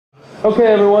Okay,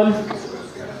 everyone.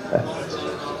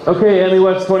 Okay,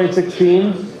 Amiwest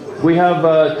 2016. We have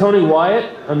Tony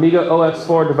Wyatt, AmigaOS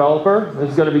 4 developer,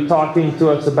 is going to be talking to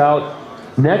us about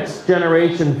next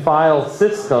generation file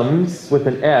systems with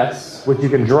an S, which you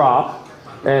can drop,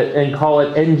 and call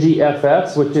it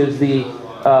NGFS, which is the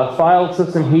file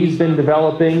system he's been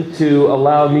developing to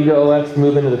allow AmigaOS to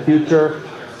move into the future.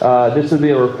 This would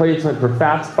be a replacement for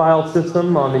fast file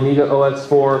system on the AmigaOS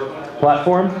 4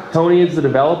 platform. Tony is the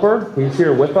developer. He's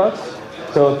here with us.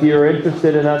 So if you're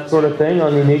interested in that sort of thing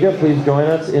on the Amiga, please join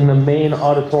us in the main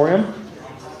auditorium.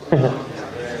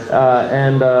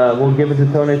 And we'll give it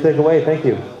to Tony to take away. Thank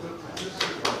you.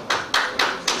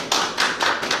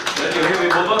 Can you hear me,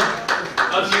 Bubba?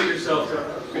 Unmute yourself.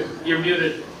 You're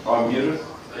muted. Oh, I'm muted?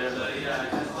 I'm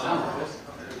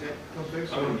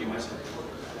going to mute myself.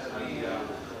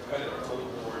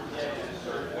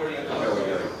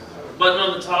 Button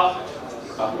on the top.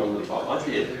 Button on the top. I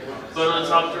did. Button on the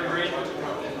top, turn green.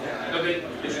 Okay.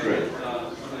 It's green.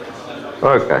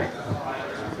 Okay.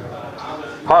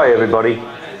 Hi, everybody.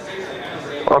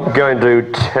 I'm going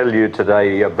to tell you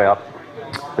today about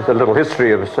a little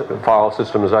history of file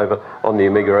systems on the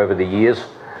Amiga over the years.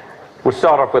 We'll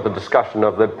start off with a discussion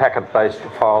of the packet-based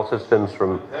file systems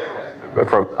from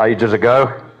ages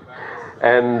ago,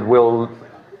 and we'll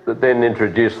then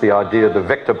introduce the idea of the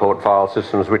vector port file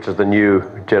systems, which is the new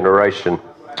generation,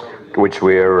 which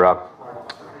we're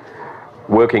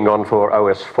working on for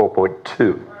OS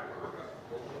 4.2.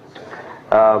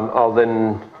 I'll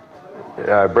then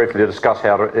briefly discuss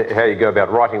how you go about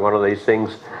writing one of these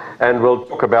things, and we'll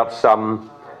talk about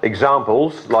some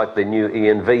examples like the new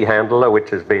ENV handler, which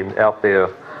has been out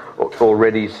there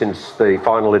already since the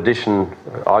final edition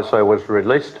ISO was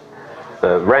released.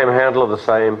 The RAM handler the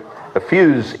same. The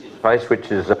fuse interface,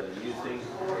 which is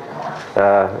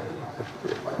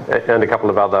and a couple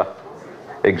of other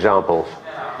examples.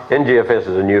 NGFS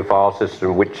is a new file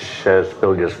system which, as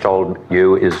Bill just told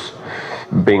you, is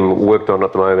being worked on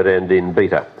at the moment and in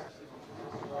beta.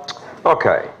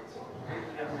 Okay.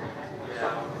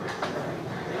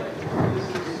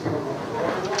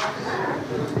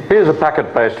 Here's a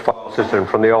packet-based file system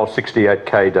from the old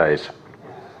 68K days.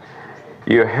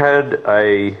 You had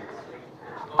a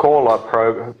caller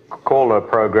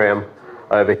program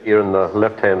over here in the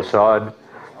left-hand side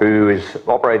who is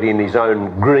operating in his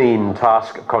own green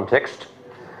task context,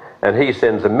 and he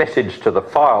sends a message to the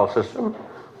file system,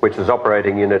 which is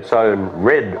operating in its own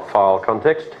red file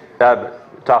context,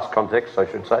 task context, I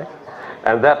should say,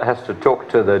 and that has to talk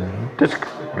to the disk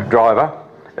driver,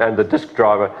 and the disk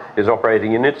driver is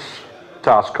operating in its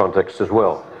task context as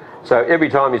well. So every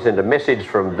time you send a message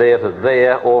from there to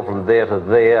there or from there to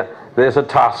there, there's a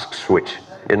task switch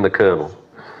in the kernel.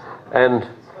 And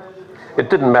it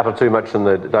didn't matter too much in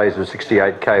the days of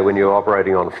 68K when you were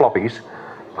operating on floppies,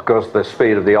 because the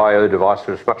speed of the I/O device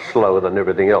was much slower than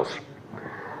everything else.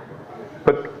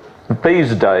 But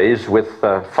these days, with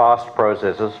fast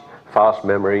processors, fast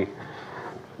memory,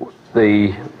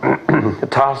 the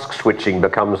task switching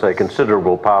becomes a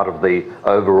considerable part of the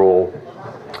overall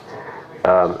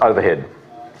overhead.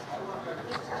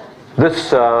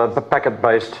 This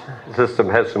packet-based system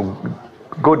has some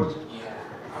good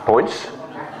points.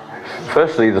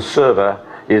 Firstly, the server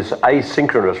is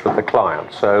asynchronous with the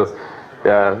client. So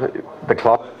the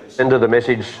client sends the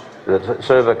message, the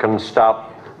server can start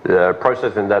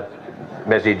processing that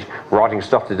message, writing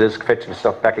stuff to disk, fetching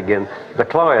stuff back again. The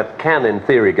client can, in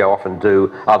theory, go off and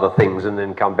do other things and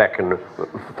then come back and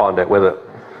find out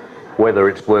whether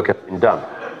its work has been done.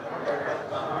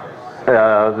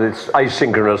 This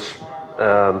asynchronous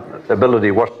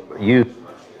ability wasn't used,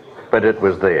 but it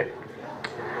was there.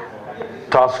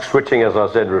 Task switching, as I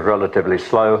said, was relatively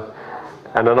slow,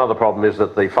 and another problem is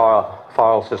that the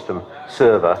file system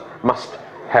server must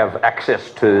have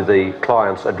access to the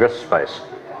client's address space.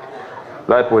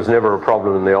 That was never a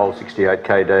problem in the old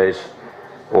 68K days,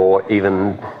 or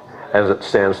even as it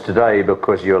stands today,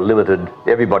 because you're limited,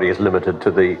 everybody is limited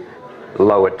to the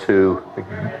lower 2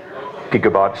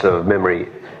 gigabytes of memory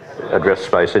address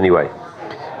space anyway.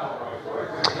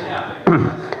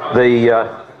 The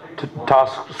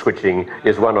task switching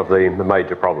is one of the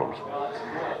major problems.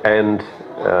 And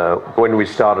when we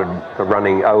started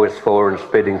running OS 4 and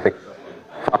speeding things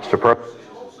faster processing,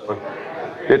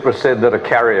 it was said that a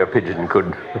carrier pigeon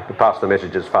could pass the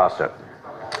messages faster.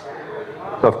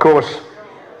 Of course,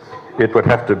 it would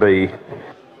have to be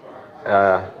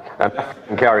an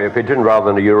African carrier pigeon rather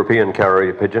than a European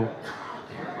carrier pigeon.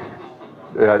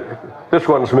 This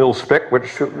one's mil-spec, which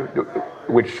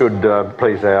should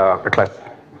please our classic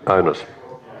owners.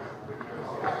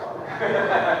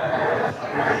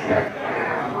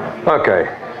 Okay.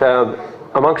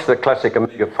 Amongst the classic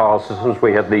Amiga file systems,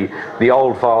 we had the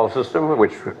old file system,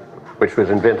 which was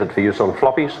invented for use on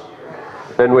floppies.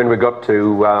 Then when we got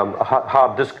to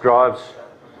hard disk drives,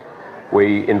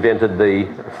 we invented the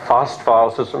fast file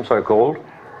system, so-called.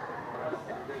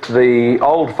 The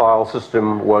old file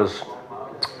system was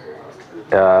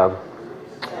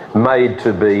made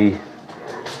to be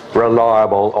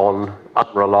reliable on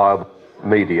unreliable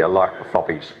media like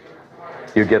floppies.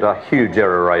 You get a huge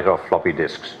error rate off floppy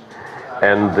disks.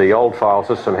 And the old file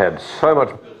system had so much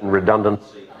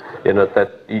redundancy in it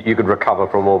that you could recover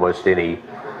from almost any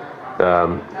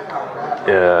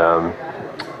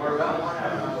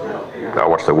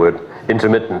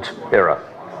intermittent error.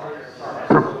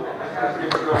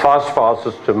 The fast file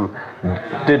system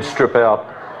did strip out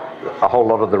a whole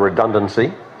lot of the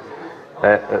redundancy,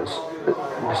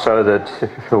 so that,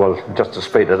 well, just to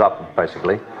speed it up,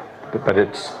 basically. But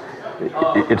it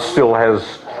still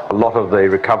has a lot of the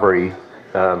recovery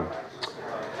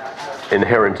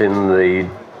inherent in the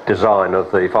design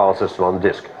of the file system on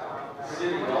disk.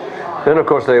 Then, of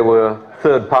course, there were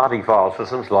third-party file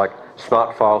systems like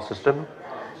Smart File System,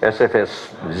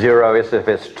 SFS0,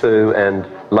 SFS2, and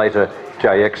later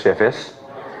JXFS.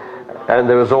 And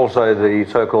there was also the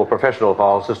so-called professional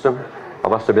file system. I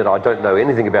must admit, I don't know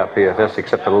anything about PFS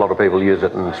except that a lot of people use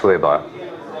it and swear by it.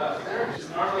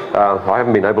 I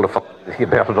haven't been able to find anything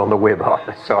about it on the web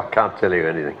either, so I can't tell you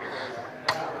anything.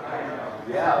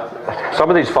 Some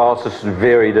of these file systems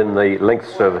varied in the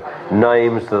lengths of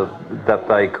names that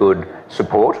they could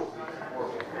support.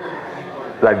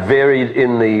 They varied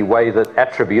in the way that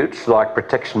attributes like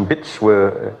protection bits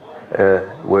were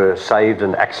saved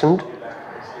and actioned.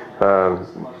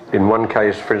 In one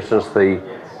case, for instance, the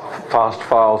fast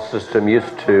file system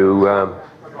used to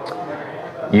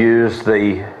use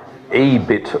the E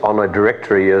bit on a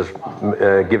directory as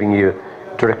giving you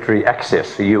directory access.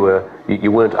 So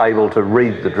you weren't able to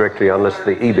read the directory unless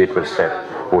the E bit was set,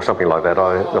 or something like that.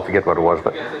 I forget what it was,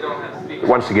 but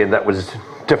once again, that was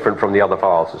different from the other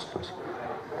file systems.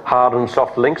 Hard and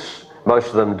soft links, most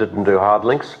of them didn't do hard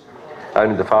links.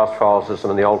 Only the fast file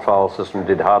system and the old file system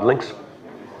did hard links.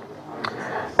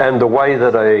 And the way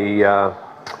that a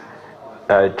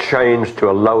change to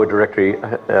a lower directory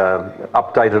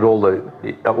updated all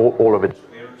of its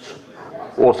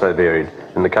also varied.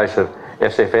 In the case of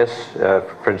SFS,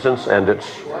 for instance, and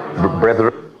its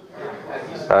brethren,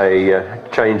 a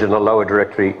change in a lower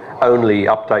directory only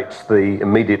updates the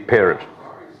immediate parent.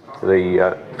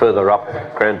 The further up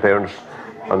grandparents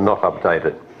are not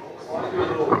updated.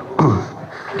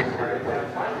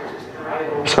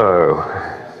 So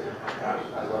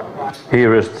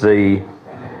here is the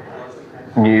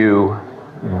new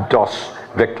DOS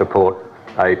vector port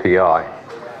API.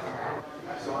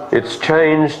 It's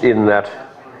changed in that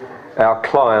our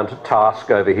client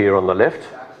task over here on the left,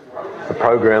 the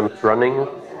program that's running,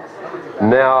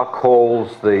 now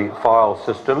calls the file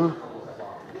system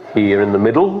here in the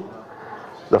middle.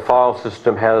 The file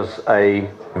system has a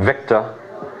vector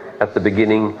at the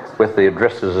beginning with the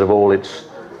addresses of all its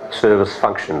service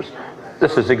functions.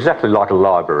 This is exactly like a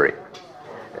library.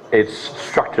 It's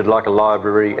structured like a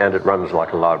library and it runs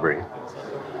like a library.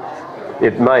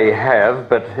 It may have,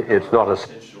 but it's not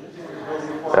essential,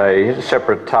 a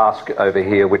separate task over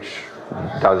here which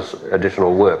does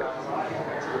additional work.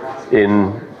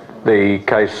 In the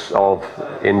case of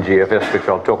NGFS, which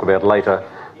I'll talk about later,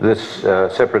 this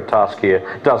separate task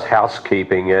here does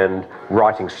housekeeping and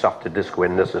writing stuff to disk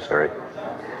when necessary.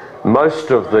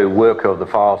 Most of the work of the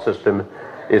file system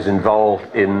is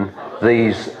involved in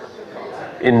these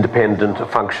independent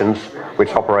functions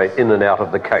which operate in and out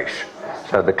of the cache.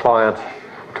 So the client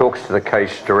talks to the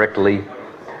cache directly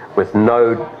with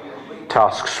no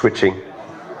task switching,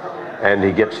 and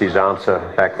he gets his answer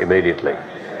back immediately.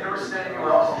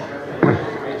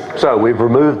 So we've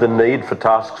removed the need for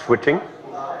task switching.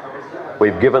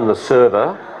 We've given the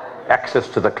server access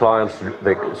to the client's,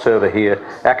 the server here,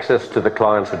 access to the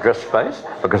client's address space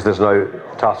because there's no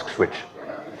task switch.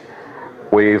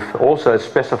 We've also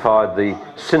specified the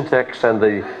syntax and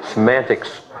the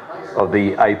semantics of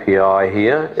the API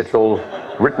here. It's all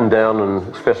written down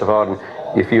and specified, and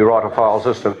if you write a file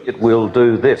system, it will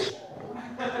do this.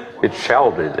 It shall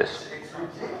do this.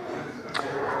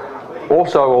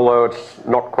 Also, although it's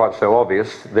not quite so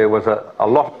obvious, there was a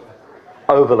lot of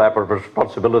overlap of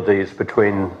responsibilities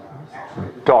between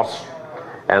DOS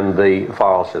and the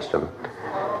file system.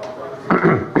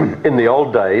 In the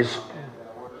old days,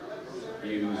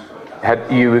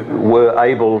 you were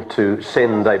able to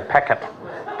send a packet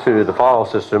to the file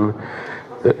system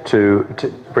to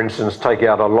for instance, take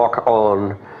out a lock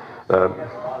on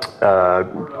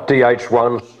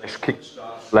DH1/kick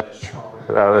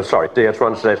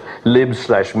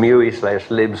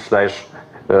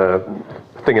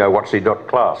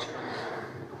ds1/lib/mui/lib/thingowatsy.class.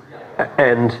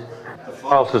 And the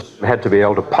file system had to be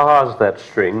able to parse that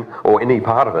string, or any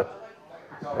part of it,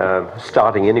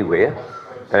 starting anywhere,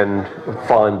 and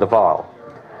find the file.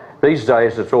 These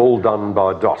days it's all done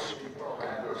by DOS.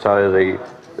 So the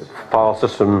file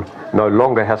system no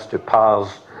longer has to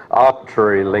parse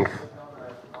arbitrary length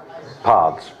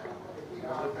paths.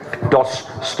 DOS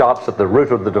starts at the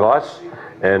root of the device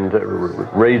and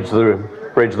reads the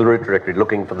root directory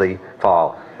looking for the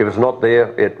file. If it's not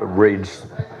there, it reads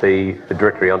the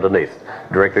directory underneath,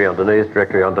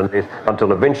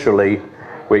 until eventually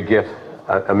we get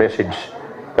a message,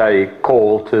 they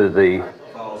call to the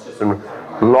file system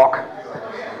lock,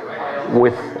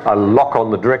 with a lock on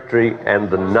the directory and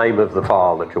the name of the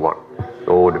file that you want,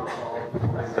 or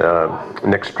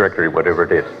next directory, whatever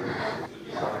it is.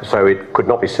 So it could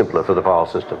not be simpler for the file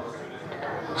system.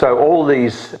 So all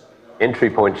these entry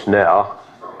points now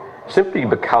simply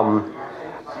become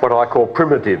what I call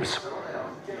primitives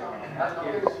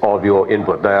of your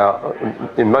input. They are,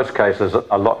 in most cases,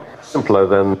 a lot simpler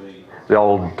than the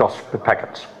old DOS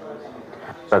packets.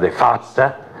 So they're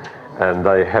faster and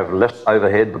they have less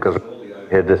overhead, because all the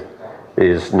overhead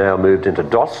is now moved into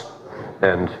DOS,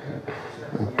 and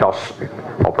DOS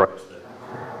operates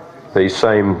the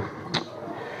same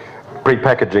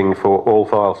pre-packaging for all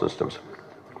file systems.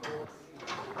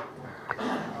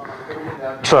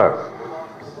 So,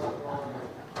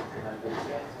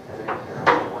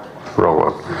 wrong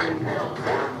one.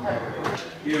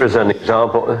 Here is an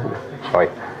example.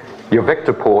 Your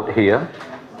vector port here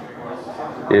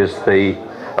is the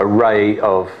array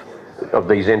of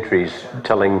these entries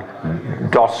telling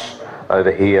DOS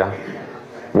over here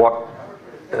what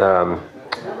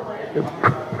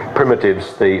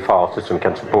primitives the file system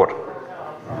can support.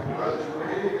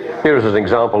 Here is an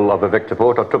example of a vector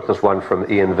port. I took this one from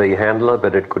env handler,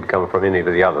 but it could come from any of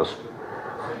the others.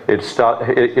 It's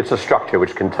a structure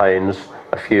which contains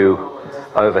a few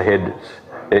overheads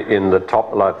in the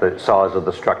top, like the size of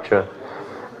the structure,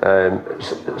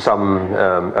 some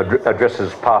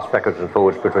addresses passed backwards and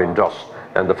forwards between DOS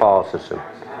and the file system.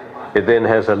 It then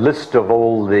has a list of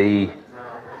all the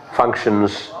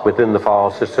functions within the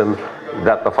file system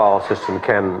that the file system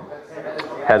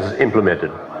has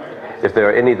implemented. If there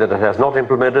are any that it has not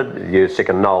implemented, you stick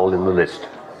a null in the list.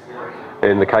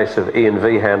 In the case of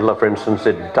env handler, for instance,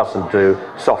 it doesn't do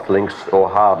soft links or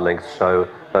hard links, so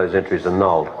those entries are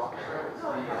nulled.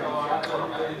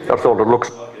 That's all it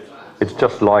looks like. It's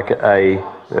just like a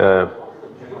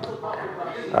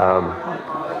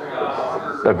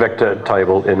vector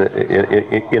table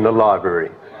in a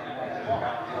library.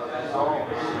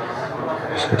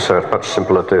 So it's much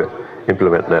simpler to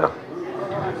implement now.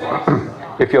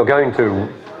 If you're going to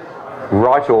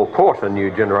write or port a new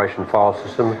generation file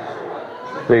system,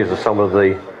 these are some of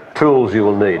the tools you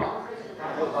will need.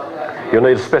 You'll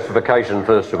need a specification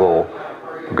first of all,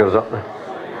 because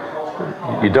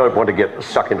you don't want to get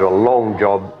stuck into a long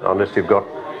job unless you've got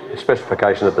a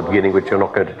specification at the beginning which you're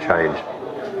not going to change.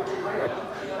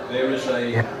 There is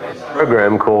a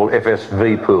program called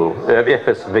FSVP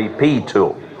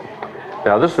tool.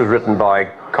 Now this was written by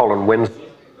Colin Wednesday,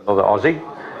 another Aussie.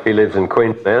 He lives in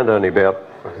Queensland, only about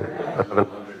 11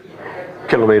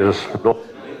 kilometres north.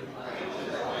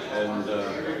 And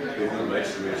we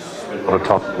spent a lot of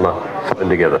time on the phone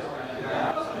together.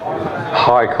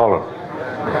 Hi, Colin.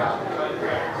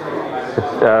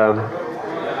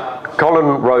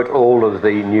 Colin wrote all of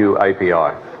the new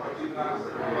API.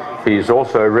 He's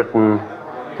also written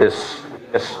this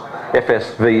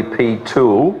FSVP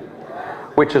tool,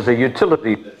 which is a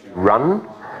utility that you run,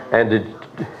 and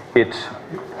it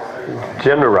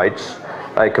generates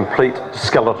a complete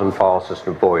skeleton file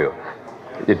system for you.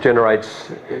 It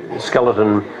generates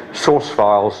skeleton source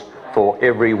files for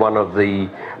every one of the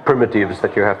primitives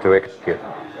that you have to execute.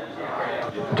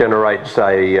 It generates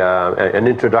an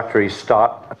introductory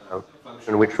start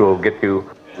function which will get you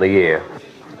in the air.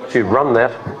 Once you run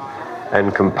that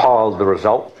and compile the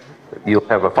result, you'll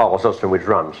have a file system which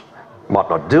runs. Might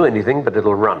not do anything, but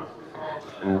it'll run.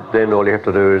 And then all you have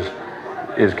to do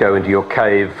is go into your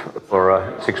cave for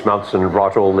 6 months and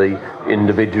write all the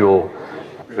individual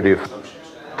primitive functions.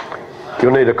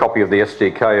 You'll need a copy of the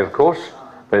SDK, of course,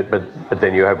 but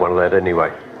then you have one of that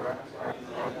anyway.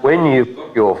 When you've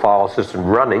got your file system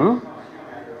running,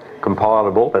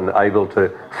 compilable and able to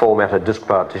format a disk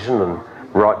partition and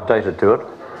write data to it,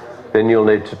 then you'll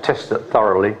need to test it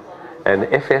thoroughly. And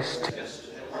FSTest,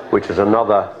 which is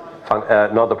another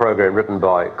program written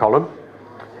by Colin,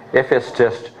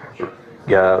 FSTest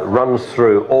runs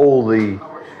through all the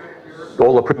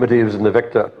all the primitives in the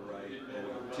vector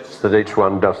that each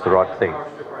one does the right thing.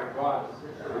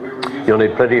 You'll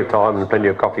need plenty of time and plenty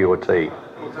of coffee or tea.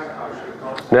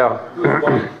 Now,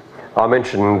 I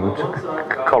mentioned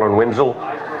Colin Wenzel,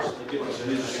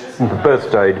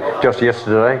 birthday just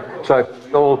yesterday, so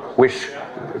we all wish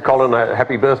Colin a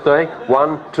happy birthday.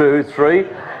 1, 2, 3.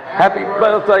 Happy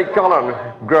birthday, Colin.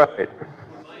 Great.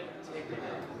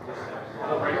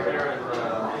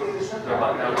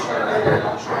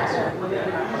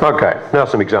 Okay, now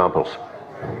some examples.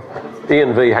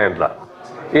 ENV handler.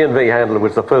 ENV handler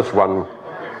was the first one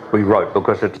we wrote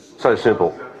because it's so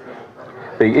simple.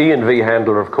 The ENV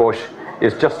handler, of course,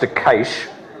 is just a cache,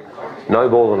 no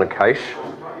more than a cache,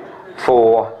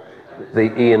 for the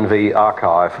ENV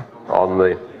archive on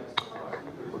the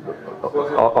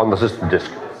system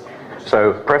disk.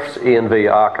 So pref's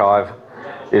ENV archive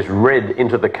is read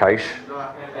into the cache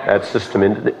at system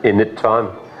init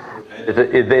time.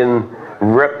 It then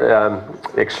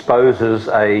exposes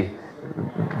a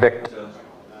vector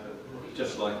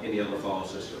just like any other file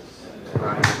system.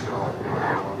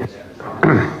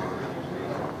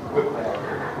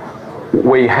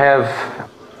 We have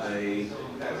a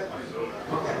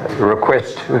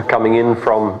request coming in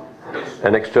from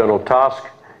an external task.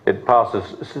 It passes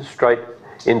straight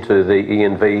into the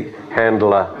ENV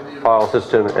handler file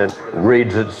system and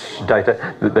reads its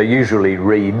data. They usually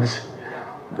reads.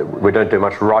 We don't do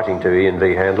much writing to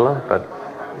ENV handler, but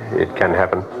it can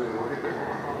happen.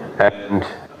 And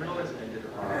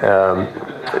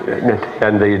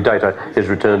the data is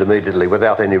returned immediately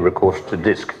without any recourse to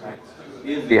disk.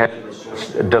 ENV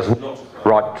handler does not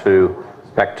write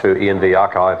back to ENV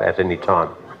archive at any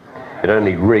time. It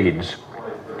only reads,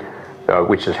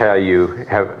 which is how you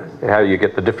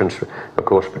get the difference, of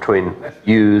course, between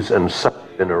use and save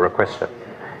in a requester.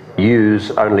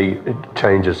 Use only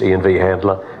changes ENV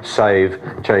handler, save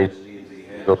changes ENV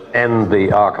handler and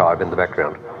the archive in the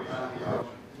background.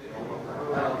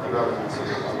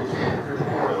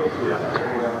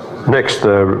 Next,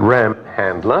 the RAM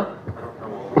handler.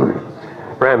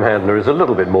 RAM handler is a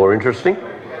little bit more interesting.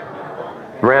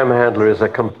 RAM handler is a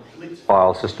complete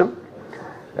file system,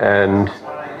 and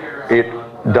it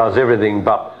does everything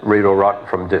but read or write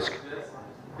from disk.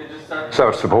 So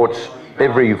it supports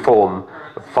every form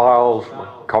of files,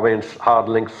 comments, hard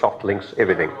links, soft links,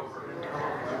 everything.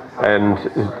 And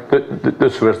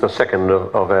this was the second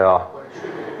of our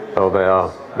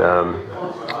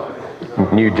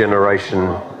new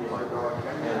generation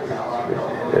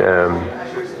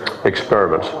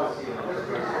experiments.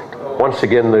 Once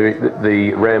again,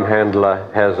 the RAM handler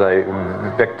has a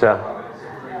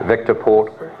vector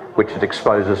port which it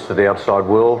exposes to the outside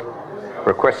world.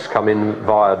 Requests come in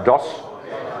via DOS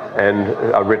and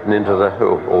are written into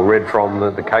or read from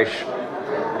the cache.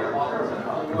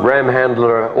 RAM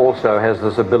handler also has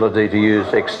this ability to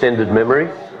use extended memory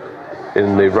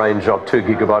in the range of 2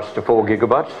 gigabytes to 4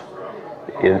 gigabytes,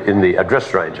 in the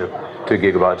address range of 2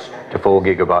 gigabytes to 4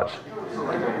 gigabytes.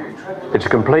 It's a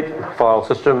complete file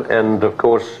system, and of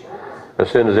course, as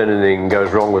soon as anything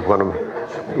goes wrong with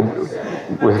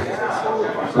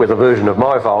with a version of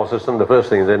my file system, the first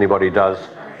thing that anybody does,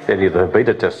 any of the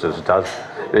beta testers does,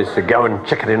 is to go and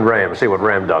check it in RAM, see what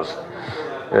RAM does.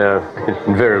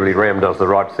 Invariably, RAM does the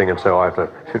right thing, and so I have to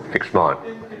fix mine.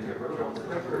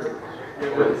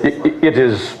 It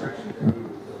is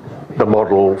the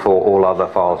model for all other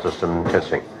file system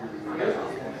testing.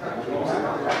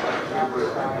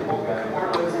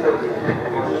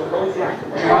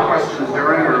 Questions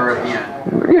during or at the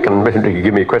end? You can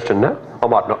give me a question now. I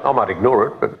might ignore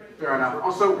it, but Fair enough.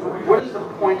 Also, what is the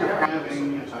point of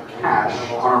having a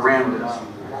cache on a RAM disk?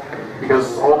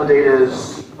 Because all the data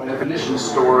is, by definition,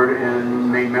 stored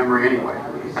in main memory anyway.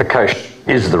 the cache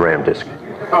is the RAM disk.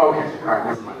 Oh, okay. All right,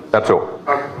 never mind. That's all.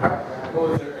 Okay.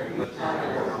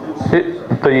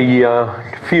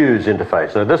 The fuse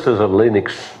interface. Now this is a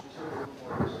Linux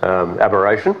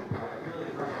aberration.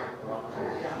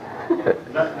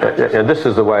 And this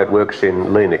is the way it works in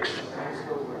Linux.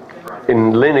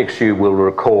 In Linux you will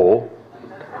recall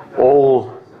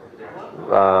all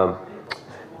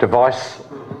device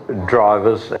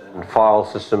drivers and file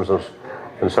systems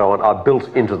and so on are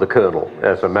built into the kernel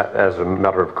as a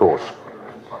matter of course.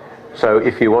 So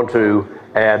if you want to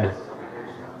add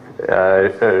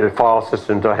a file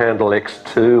system to handle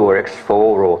X2 or X4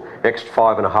 or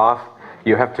X5.5,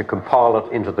 you have to compile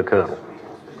it into the kernel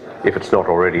if it's not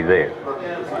already there.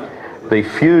 The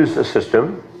fuse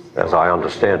system, as I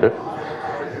understand it,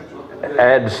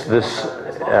 adds this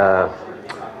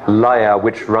layer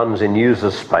which runs in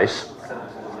user space,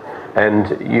 and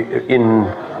in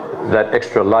that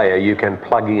extra layer you can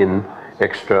plug in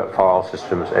extra file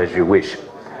systems as you wish.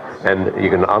 And you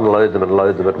can unload them and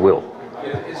load them at will.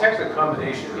 It's actually a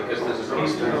combination because there's a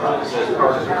piece that says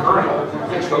part of the kernel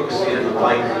which hooks in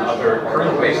like other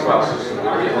kernel-based file systems,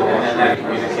 and that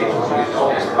communications uses all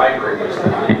these libraries.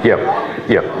 Yep,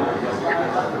 yep.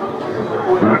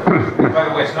 By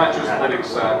the way, it's not just Linux,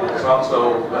 it's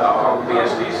also all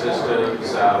BSD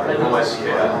systems, OS kit,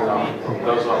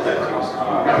 those all that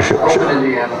too. Sure. Open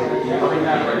Indiana.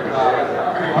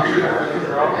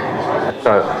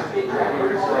 So,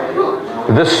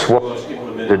 this was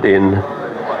implemented in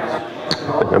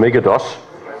AmigaOS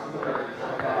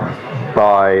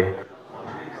by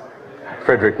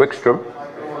Frederick Wickstrom,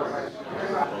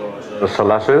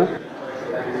 Salasu,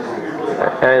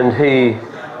 and he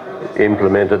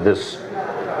implemented this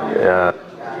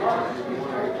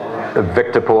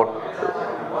vector port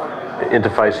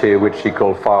interface here, which he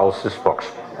called File Sysbox.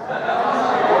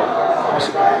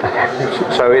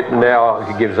 So it now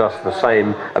gives us the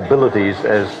same abilities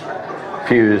as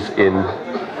Fuse in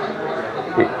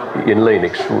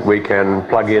Linux. We can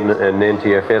plug in an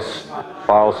NTFS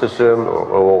file system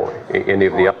or any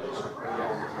of the others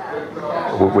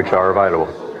which are available.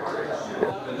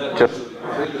 Just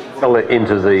sell it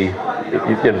into the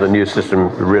new system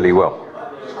really well.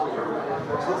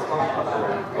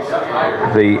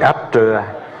 The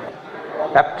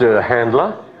Apter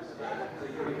handler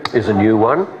is a new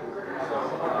one.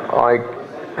 I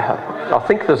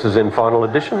think this is in final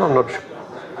edition, I'm not sure.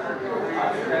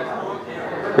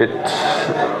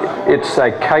 It's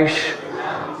a cache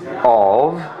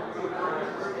of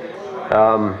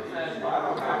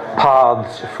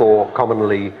paths for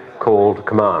commonly called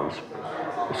commands.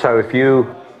 So if you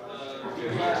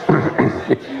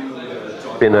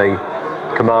in a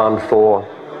command for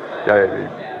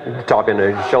type in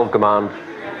a shell command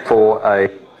for a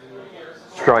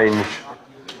strange,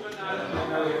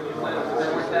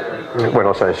 when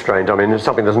I say strange, I mean it's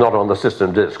something that's not on the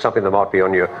system disk, something that might be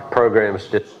on your programs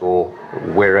disk or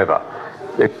wherever.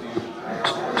 If you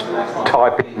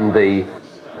type in the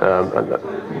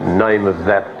name of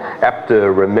that,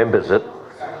 Apter remembers it,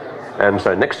 and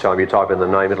so next time you type in the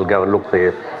name, it'll go and look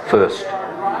there first.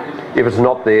 If it's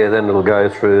not there, then it'll go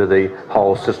through the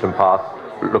whole system path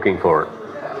looking for it.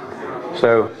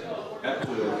 So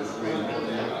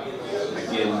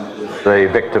the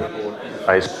vector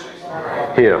base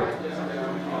here,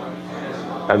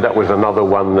 and that was another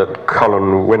one that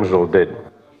Colin Wenzel did.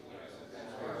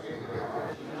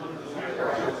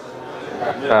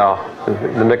 Now,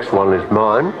 the next one is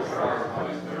mine.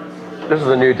 This is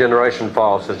the new generation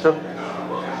file system.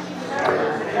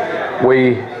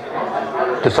 We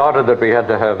decided that we had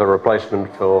to have a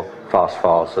replacement for fast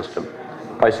file system,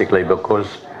 basically because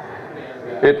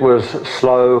it was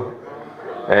slow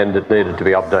and it needed to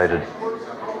be updated.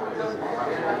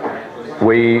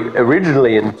 We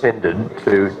originally intended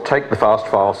to take the fast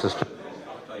file system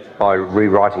by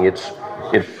rewriting it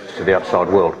to the outside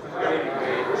world.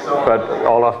 But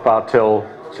Olaf Bartel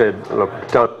said, look,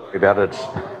 don't worry about it,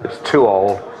 it's too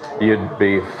old, you'd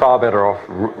be far better off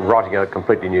writing a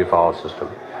completely new file system.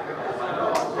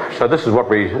 So this is what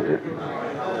we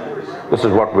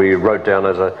wrote down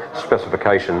as a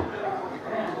specification,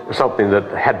 something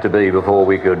that had to be before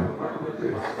we could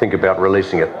think about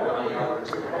releasing it.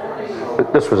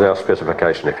 But this was our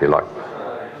specification, if you like.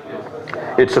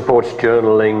 It supports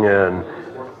journaling and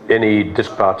any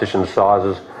disk partition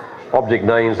sizes, object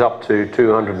names up to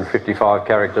 255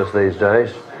 characters these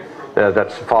days.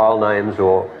 That's file names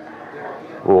or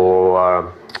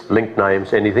link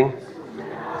names, anything.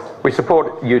 We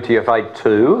support UTF-8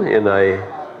 too in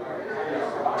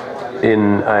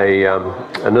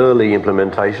an early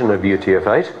implementation of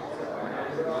UTF-8.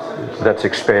 That's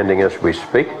expanding as we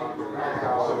speak.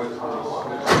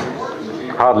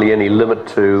 Hardly any limit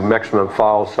to maximum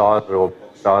file size or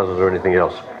sizes or anything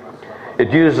else.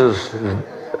 It uses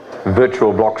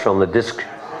virtual blocks on the disk.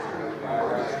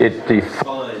 It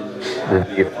defines,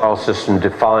 the file system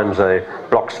defines a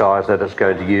block size that it's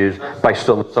going to use based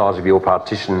on the size of your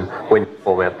partition when you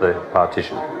format the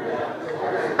partition.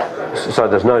 So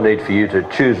there's no need for you to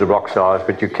choose the block size,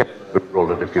 but you can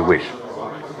rule it if you wish.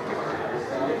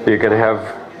 You can have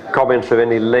comments of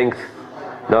any length,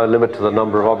 no limit to the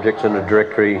number of objects in a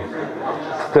directory,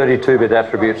 32-bit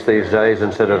attributes these days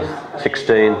instead of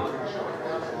 16.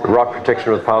 Write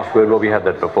protection with password, well, we had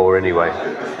that before anyway.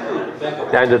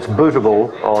 And it's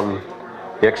bootable on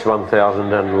the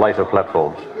X1000 and later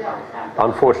platforms.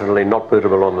 Unfortunately, not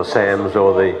bootable on the SAMs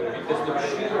or the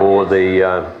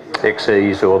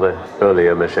XEs or the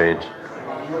earlier machines.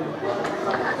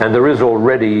 And there is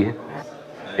already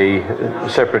a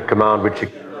separate command which you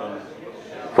can run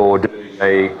for doing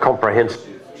a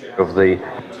comprehensive of the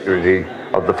security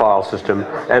of the file system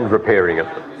and repairing it.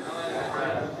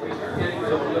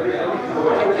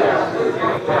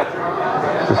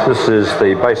 This is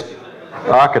the basic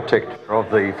architecture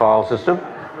of the file system,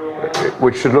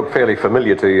 which should look fairly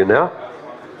familiar to you now.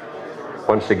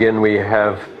 Once again, we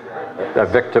have a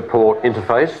vector port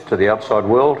interface to the outside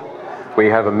world. We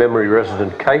have a memory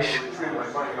resident cache.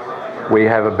 We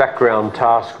have a background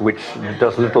task which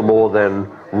does little more than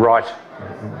write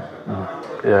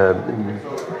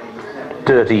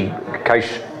dirty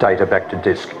cache data back to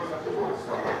disk.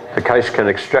 The cache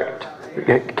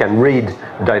can read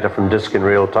data from disk in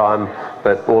real time,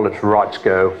 but all its writes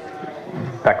go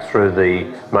back through the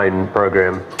main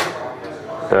program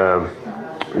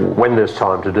when there's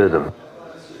time to do them.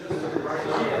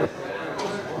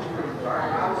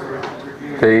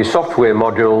 The software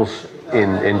modules in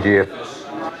NGF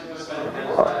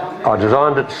I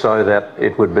designed it so that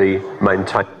it would be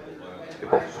maintained.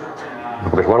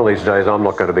 Because one of these days I'm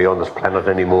not going to be on this planet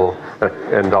anymore,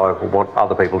 and I want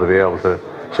other people to be able to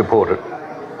support it.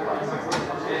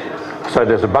 So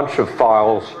there's a bunch of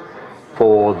files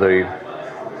for the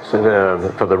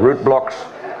root blocks.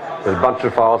 There's a bunch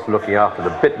of files for looking after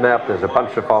the bitmap. There's a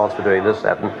bunch of files for doing this,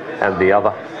 that, and the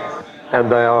other.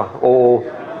 And they are all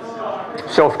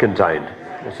self-contained.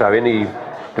 So any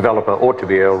developer ought to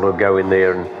be able to go in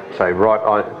there and say, right,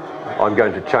 I'm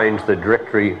going to change the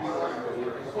directory.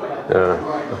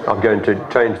 I'm going to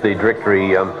change the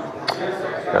directory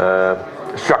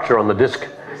structure on the disk.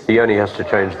 He only has to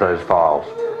change those files.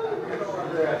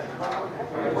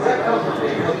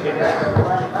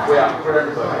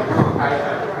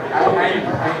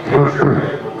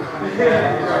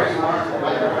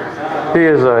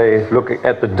 Here's a look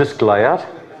at the disk layout.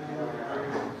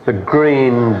 The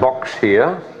green box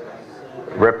here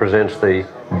represents the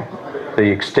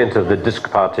extent of the disk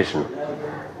partition.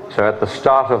 So at the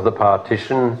start of the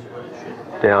partition,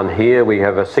 down here we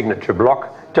have a signature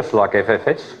block, just like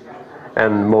FFS,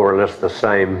 and more or less the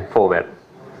same format.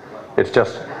 It's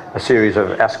just a series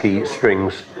of ASCII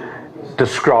strings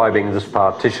describing this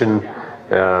partition,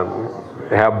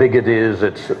 how big it is,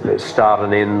 its start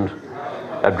and end,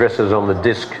 addresses on the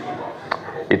disk,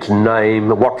 its name,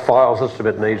 what file system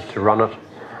it needs to run it,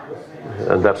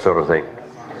 and that sort of thing.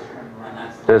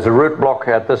 There's a root block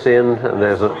at this end, and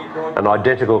there's an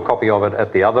identical copy of it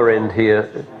at the other end here,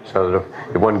 so that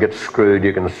if one gets screwed,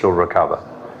 you can still recover.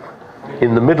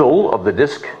 In the middle of the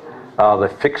disk are the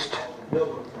fixed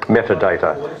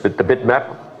metadata, the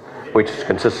bitmap, which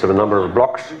consists of a number of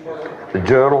blocks, the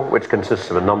journal, which consists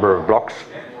of a number of blocks,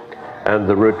 and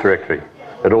the root directory.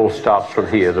 It all starts from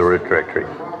here, the root directory.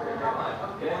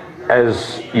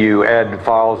 As you add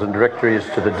files and directories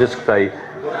to the disk, they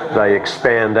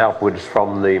expand outwards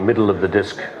from the middle of the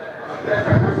disk,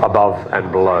 above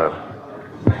and below.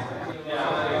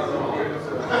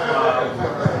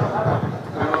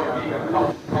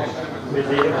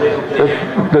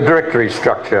 The directory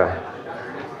structure,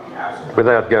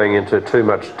 without going into too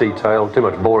much detail, too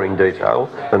much boring detail,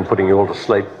 and putting you all to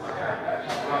sleep,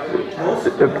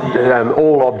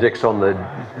 all objects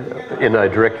in a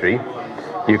directory,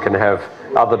 you can have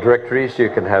other directories, you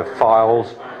can have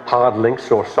files, hard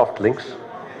links or soft links.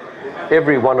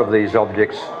 Every one of these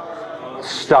objects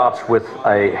starts with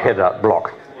a header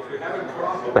block.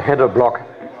 The header block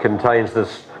contains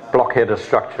this block header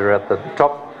structure at the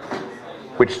top,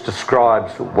 which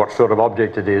describes what sort of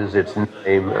object it is, its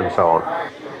name, and so on.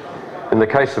 In the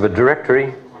case of a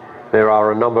directory, there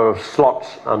are a number of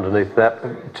slots underneath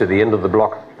that to the end of the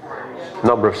block, a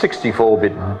number of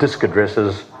 64-bit disk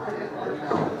addresses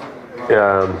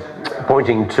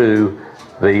pointing to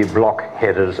the block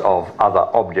headers of other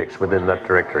objects within that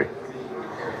directory.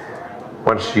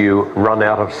 Once you run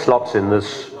out of slots in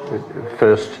this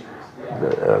first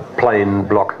plain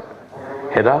block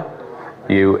header,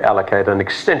 you allocate an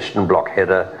extension block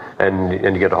header, and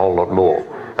you get a whole lot more,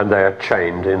 and they are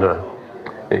chained in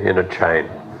a chain.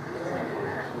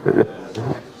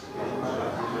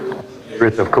 There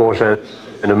is, of course, an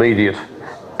immediate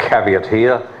caveat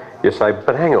here. You say,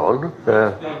 but hang on,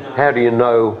 how do you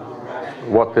know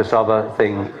what this other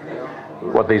thing,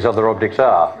 what these other objects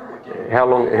are? How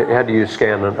do you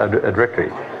scan a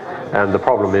directory? And the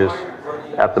problem is,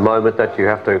 at the moment, that you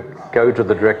have to go to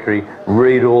the directory,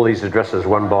 read all these addresses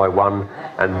one by one,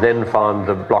 and then find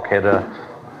the block header,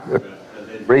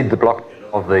 read the block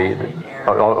of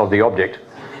the object.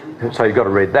 So you've got to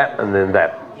read that and then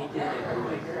that,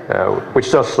 which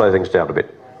does slow things down a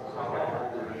bit.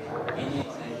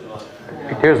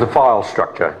 Here's the file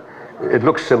structure. It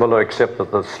looks similar, except that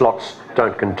the slots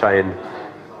don't contain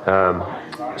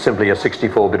simply a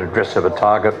 64-bit address of a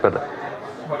target, but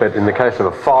But in the case of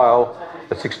a file,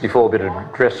 a 64-bit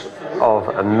address of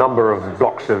a number of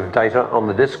blocks of data on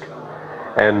the disk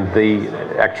and the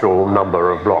actual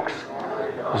number of blocks.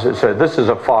 So this is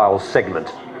a file segment,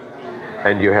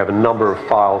 and you have a number of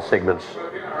file segments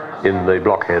in the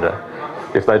block header.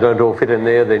 If they don't all fit in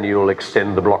there, then you'll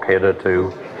extend the block header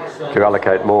to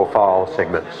allocate more file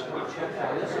segments.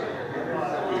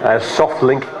 A soft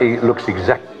link looks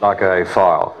exactly like a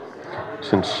file,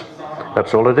 since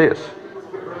that's all it is.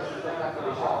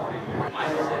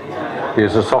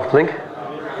 Here's a soft link.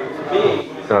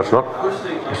 No, it's not.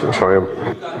 Sorry,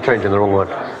 I'm changing the wrong one.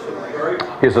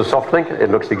 Here's a soft link. It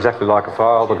looks exactly like a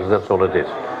file because that's all it is.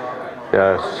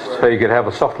 So you could have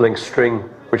a soft link string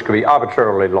which could be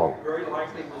arbitrarily long.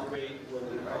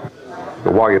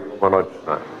 Why you want to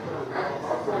know?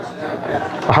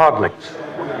 Hard links.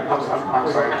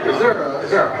 I'm sorry. Is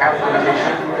there a path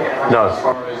limitation? No. As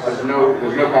far as there's no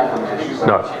path limitation. So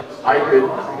No. I could,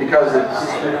 because it's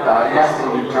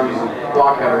nested in terms of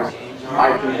block headers,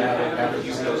 I could.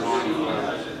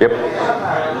 Yep.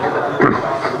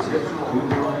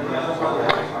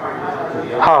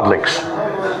 Hard links.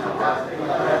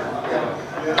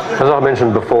 As I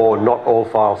mentioned before, not all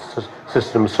file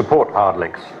systems support hard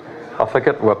links. I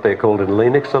forget what they're called in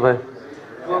Linux, are they?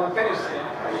 Well, the thing is,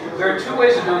 there are two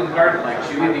ways of doing garden links.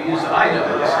 You either use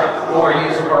iNodes or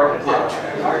use a garden glitch.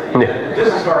 Yeah.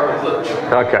 This is garden glitch.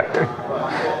 Okay.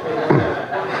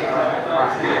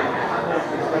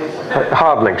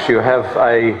 Hard links. You have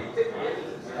a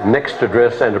next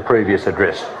address and a previous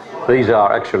address. These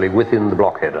are actually within the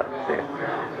block header there.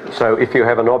 So if you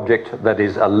have an object that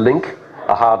is a link,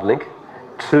 a hard link,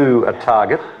 to a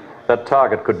target, that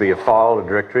target could be a file, a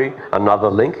directory, another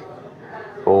link,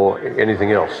 or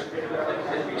anything else.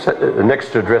 So the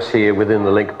next address here within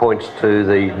the link points to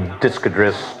the disk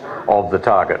address of the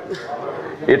target.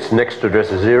 Its next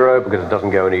address is 0 because it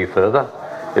doesn't go any further.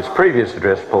 Its previous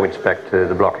address points back to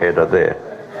the block header there.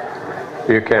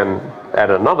 You can add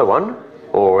another one,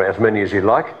 or as many as you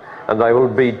like, and they will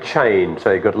be chained.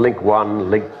 So you've got link 1,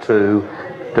 link 2,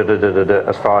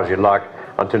 as far as you like,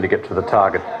 until you get to the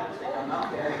target.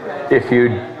 If you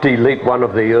delete one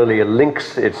of the earlier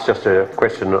links, it's just a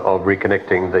question of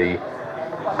reconnecting the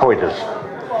pointers.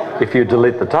 If you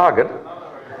delete the target,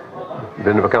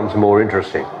 then it becomes more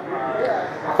interesting.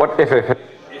 What FFS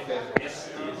did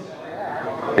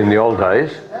in the old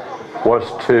days was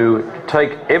to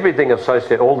take everything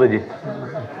associated, all the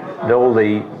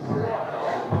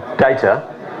data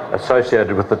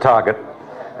associated with the target,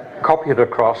 copy it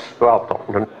across, well,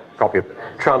 not copy it,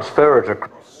 transfer it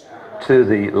across to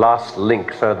the last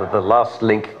link, so that the last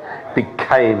link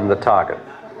became the target,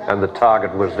 and the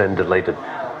target was then deleted.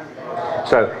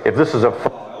 So if this is a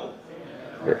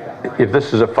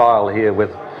file here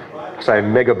with, say, a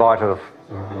megabyte of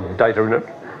data in it,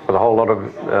 with a whole lot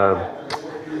of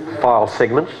file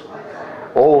segments,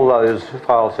 all those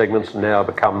file segments now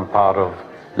become part of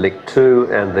link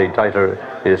 2, and the data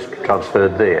is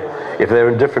transferred there. If they're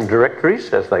in different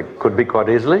directories, as they could be quite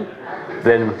easily,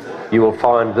 then you will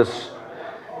find this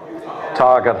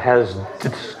target has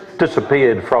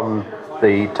disappeared from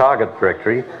the target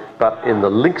directory, but in the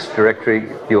links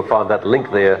directory, you'll find that link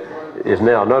there is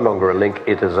now no longer a link,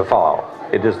 it is a file.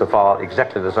 It is the file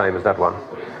exactly the same as that one.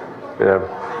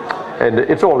 And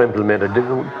it's all implemented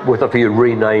with a few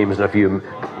renames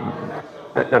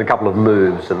and a couple of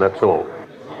moves, and that's all.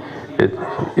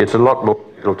 It's a lot more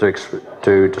difficult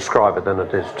to describe it than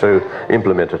it is to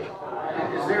implement it.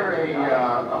 Is there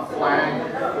a flag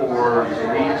for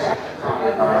delete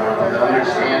that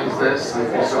understands this?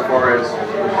 So far as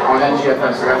on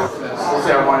NGFS, let's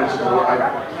say I wanted to,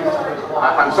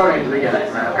 I'm starting at the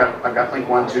beginning, right? I've got link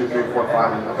 1, 2, 3, 4,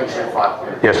 5, and eventually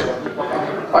 5. Yes.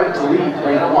 If I delete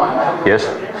link 1. Yes.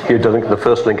 You delete the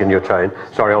first link in your chain.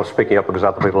 Sorry, I was speaking up because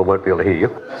other people won't be able to hear you.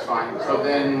 That's fine. So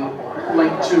then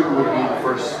link 2 would be the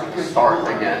first start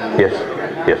again. Yes.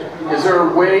 Yes. Is there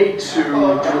a way to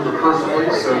do it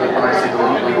recursively so that when I say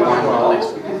delete link 1, it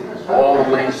deletes all the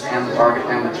links and the target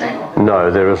and the chain? No,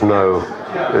 there is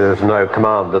no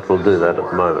command that will do that at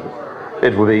the moment.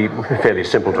 It would be fairly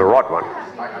simple to write one.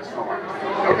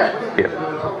 Okay. Yeah.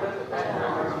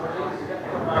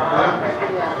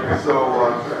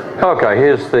 Okay,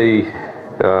 here's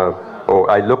or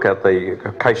a look at the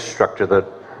case structure that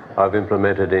I've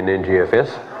implemented in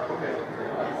NGFS.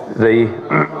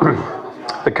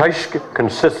 The case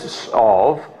consists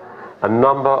of a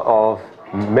number of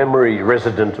memory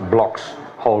resident blocks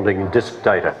holding disk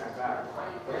data.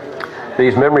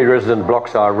 These memory resident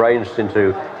blocks are arranged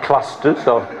into clusters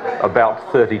of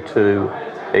about 32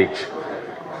 each.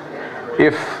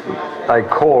 If a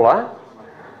caller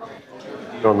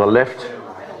on the left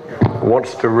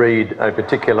wants to read a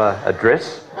particular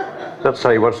address. Let's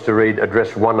say he wants to read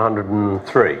address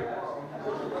 103.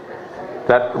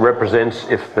 That represents,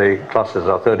 if the clusters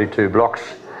are 32 blocks,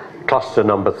 cluster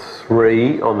number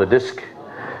 3 on the disk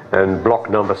and block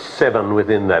number 7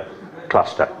 within that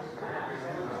cluster.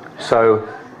 So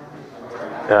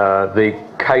the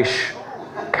cache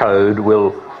code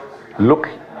will look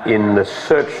in the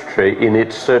search tree, in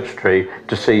its search tree,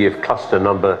 to see if cluster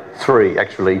number 3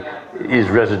 actually is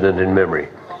resident in memory.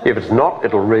 If it's not,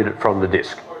 it'll read it from the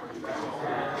disk.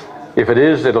 If it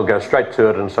is, it'll go straight to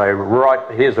it and say, right,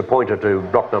 here's a pointer to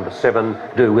block number 7,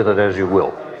 do with it as you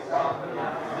will.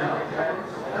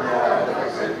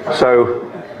 So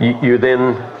you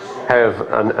then have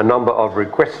a number of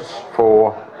requests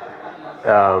for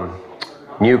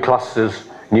new clusters,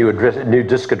 new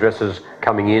disk addresses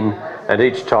coming in, and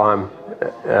each time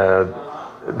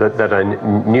that a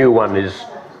new one is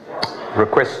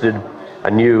requested,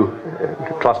 a new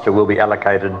cluster will be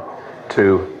allocated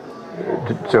to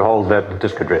hold that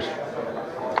disk address.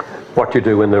 What you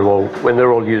do when they're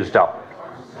all used up?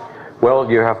 Well,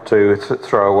 you have to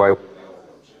throw away.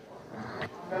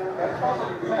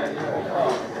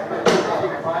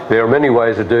 There are many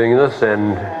ways of doing this,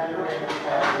 and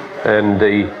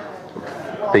the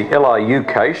LIU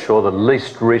cache, or the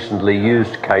least recently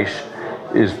used cache,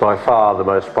 is by far the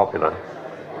most popular.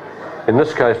 In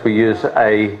this case, we use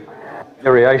a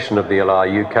variation of the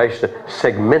LIU cache, the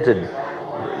segmented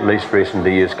least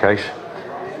recently used cache,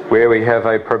 where we have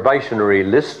a probationary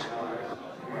list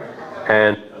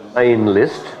and a main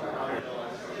list,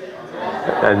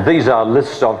 and these are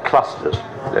lists of clusters,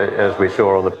 as we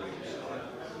saw on the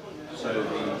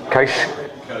cache.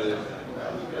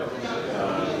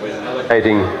 When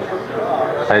allocating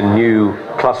a new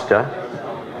cluster,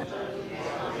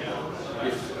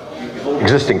 if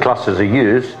existing clusters are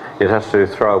used, it has to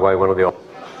throw away one of the options.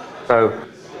 So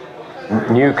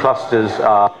new clusters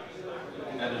are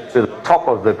to the top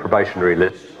of the probationary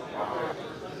list,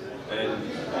 and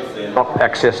if they're not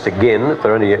accessed again, if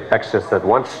they're only accessed at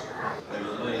once, they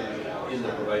remain in the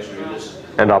probationary list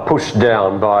and are pushed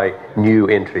down by new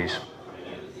entries.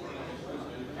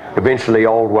 Eventually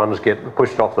old ones get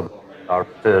pushed off the block, are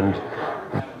returned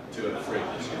to a free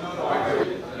list.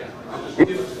 If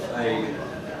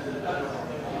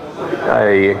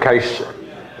a cache,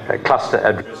 a cluster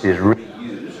address is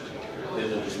reused, then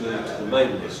it is moved to the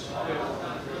main list,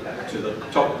 to the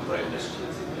top of the main list,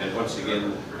 and once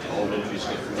again old entries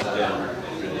get pushed down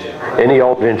through there. Any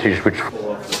old entries which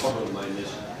fall off the top of the main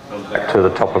list come back to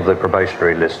the top of the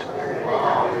probationary list.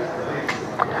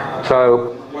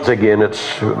 So once again,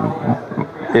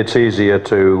 it's easier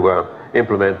to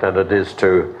implement than it is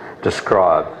to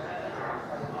describe.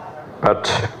 But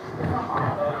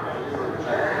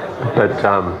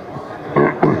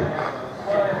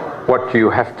what you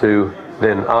have to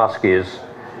then ask is,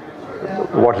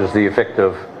 what is the effect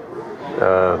of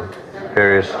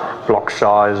various block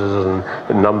sizes and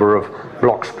the number of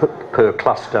blocks per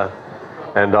cluster?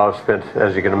 And I've spent,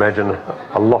 as you can imagine,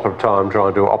 a lot of time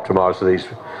trying to optimize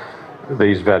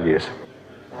these values.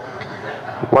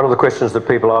 One of the questions that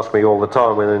people ask me all the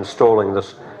time when installing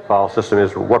this file system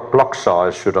is, what block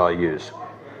size should I use?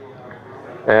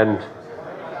 And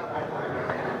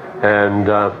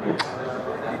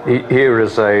here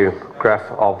is a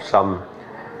graph of some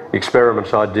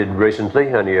experiments I did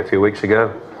recently, only a few weeks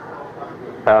ago.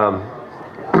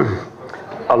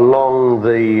 Along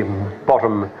the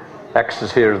bottom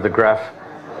axis here of the graph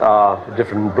are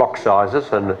different block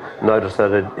sizes, and notice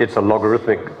that it's a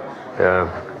logarithmic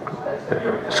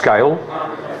scale.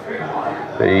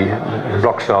 The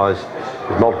block size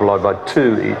is multiplied by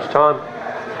 2 each time.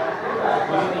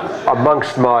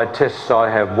 Amongst my tests, I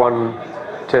have one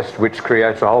test which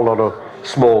creates a whole lot of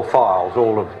small files,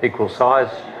 all of equal size,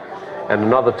 and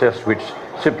another test which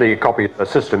simply copies a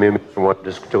system image from one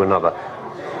disk to another.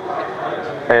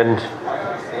 And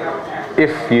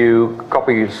if you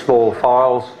copy small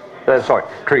files,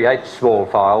 create small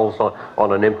files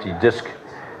on an empty disk,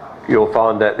 you'll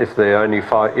find that if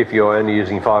you're only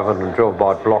using 512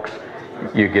 byte blocks,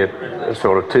 you get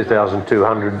sort of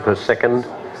 2,200 per second.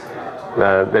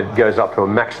 That goes up to a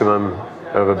maximum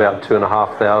of about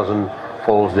 2,500,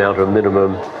 falls down to a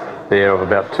minimum there of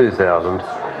about 2,000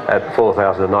 at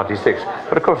 4,096.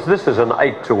 But of course, this is an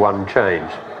 8-to-1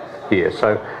 change here.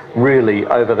 So really,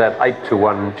 over that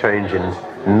 8-to-1 change in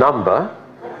number,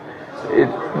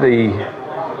 the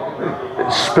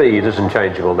speed isn't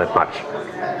changing all that much.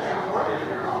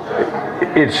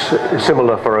 It's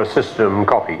similar for a system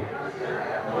copy.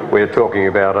 We're talking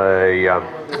about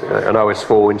an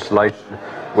OS4 installation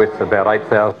with about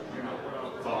 8,000,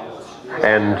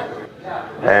 and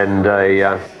and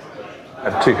a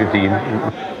 250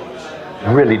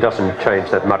 really doesn't change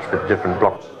that much with different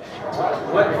blocks.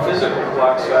 What physical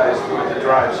block size were the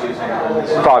drives using?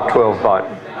 512 byte.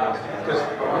 Because a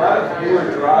lot of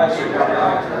newer drives are coming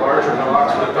out with larger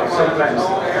blocks, but they sometimes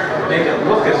make it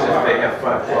look as if they have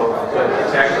 512, but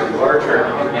it's actually larger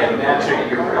and matching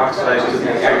your block size to the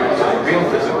real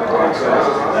physical block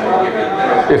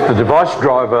size. If the device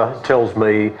driver tells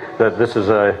me that this is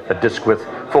a disk with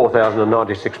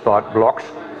 4096 byte blocks,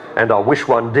 and I wish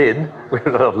one did,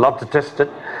 I'd love to test it.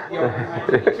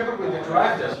 Typically the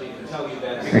drive doesn't even tell you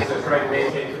that because they're trying to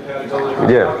maintain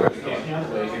compatibility. Yeah.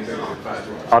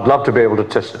 I'd love to be able to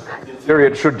test it. In theory,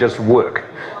 it should just work.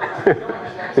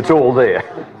 It's all there.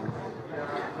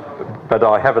 But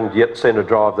I haven't yet seen a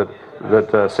drive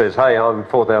that says, hey, I'm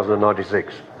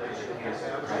 4096.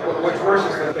 What's worse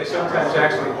is that they sometimes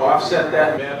actually offset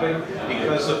that mapping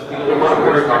because of the amount of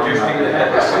work producing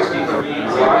that the 63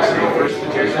 blocks in the first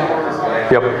edition.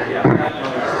 Yep.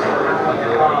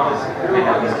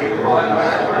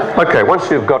 Okay, once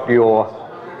you've got your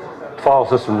file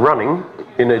system running,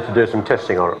 you need to do some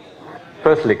testing on it.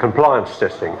 Firstly, compliance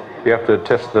testing. You have to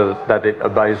test that it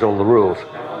obeys all the rules.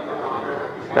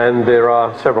 And there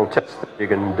are several tests that you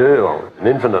can do, or an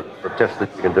infinite number of tests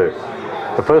that you can do.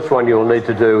 The first one you'll need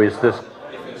to do is this,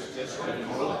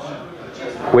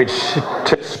 which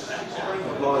tests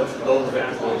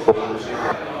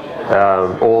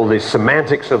all the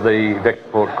semantics of the vector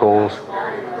port calls.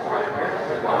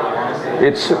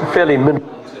 It's fairly minimal.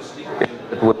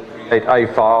 It will create a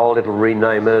file, it'll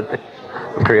rename it,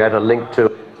 create a link to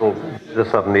it, or this,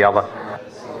 that, and the other.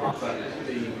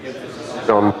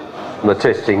 On the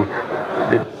testing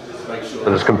that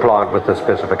is compliant with the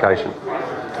specification.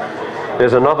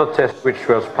 There's another test which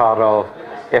was part of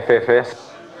FFS.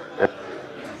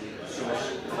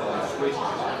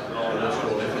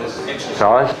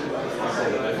 Size.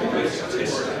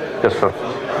 Just for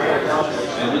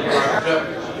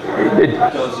it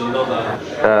does another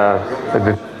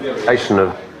verification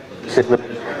of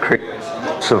creates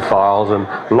lots of files and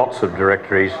lots of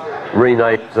directories,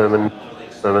 renames them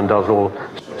and does all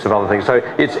sorts of other things. So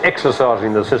it's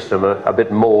exercising the system a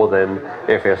bit more than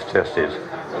FS test is.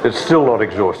 It's still not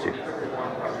exhaustive.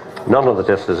 None of the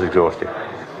tests is exhaustive.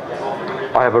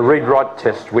 I have a read-write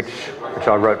test which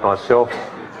I wrote myself,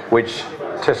 which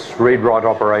tests read-write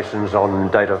operations on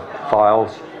data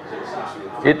files.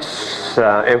 Its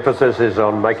emphasis is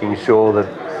on making sure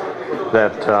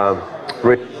that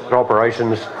read-write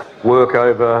operations work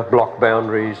over block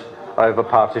boundaries, over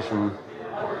partition,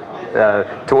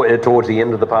 towards the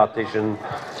end of the partition,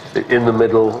 in the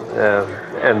middle,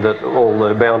 and that all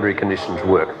the boundary conditions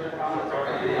work.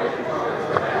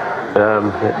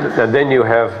 And then you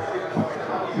have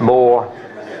more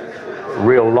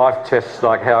real-life tests,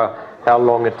 like how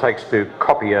long it takes to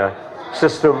copy a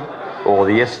system or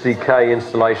the SDK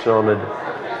installation on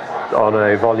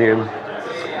a volume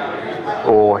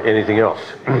or anything else.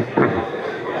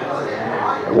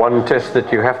 One test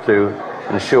that you have to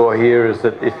ensure here is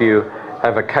that if you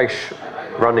have a cache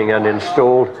running and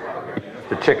installed, you have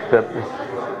to check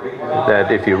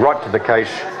that if you write to the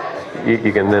cache,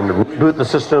 you can then reboot the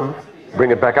system, bring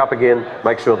it back up again,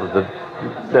 make sure that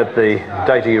the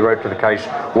data you wrote to the cache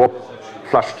will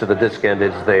flush to the disk and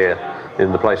is there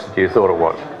in the place that you thought it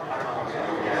was.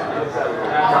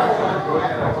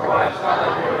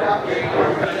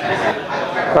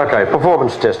 Okay,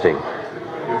 performance testing.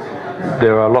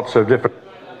 There are lots of different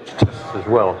tests as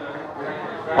well.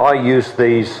 I use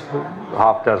these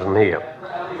half dozen here.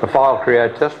 The file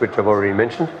create test, which I've already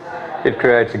mentioned, it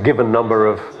creates a given number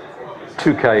of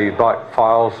 2K byte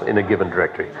files in a given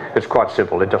directory. It's quite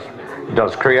simple. It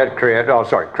does create,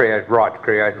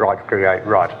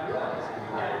 write.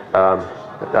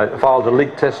 A file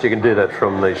delete test, you can do that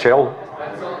from the shell.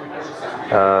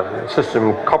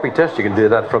 System copy test, you can do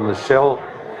that from the shell.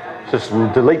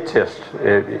 System delete test,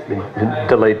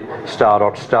 delete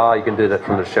star.star, you can do that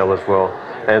from the shell as well.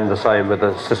 And the same with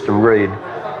the system read.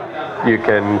 You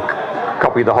can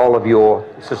copy the whole of your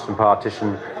system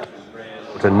partition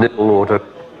to nil or to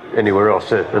anywhere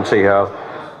else and see how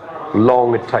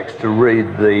long it takes to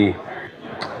read the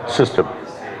system.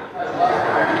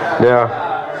 Now,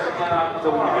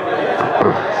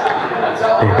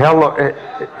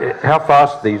 how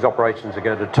fast these operations are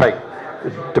going to take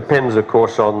depends, of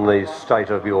course, on the state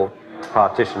of your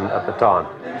partition at the time.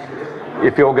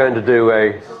 If you're going to do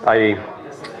a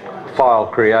file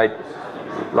create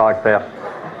like that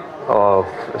of,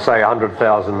 say,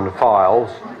 100,000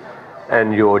 files,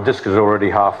 and your disk is already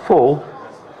half full,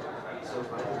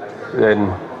 then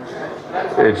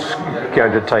it's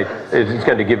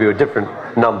going to give you a different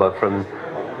number from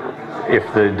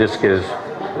if the disk is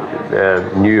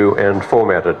new and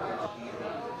formatted.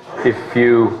 If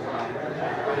you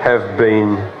have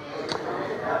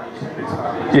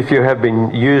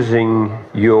been using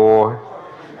your,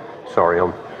 sorry,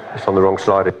 it's on the wrong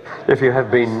slide. If you have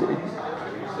been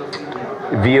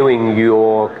viewing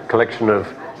your collection of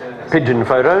pigeon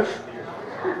photos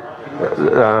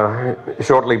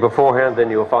shortly beforehand,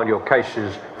 then you'll find your cache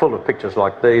is full of pictures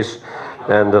like these,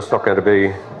 and that's not going to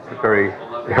be very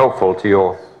helpful to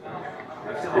your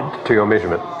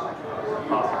measurement.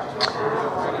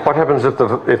 What happens if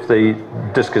the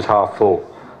disk is half full?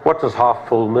 What does half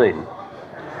full mean?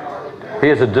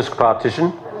 Here's a disk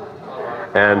partition,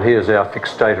 and here's our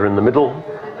fixed data in the middle,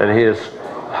 and here's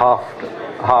half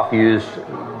used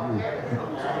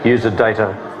user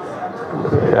data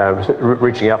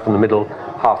reaching out from the middle,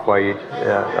 halfway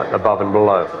above and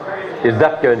below. Is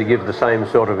that going to give the same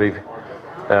sort of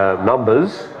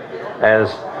numbers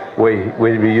as we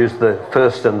use the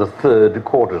first and the third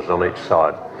quarters on each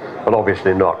side? Well,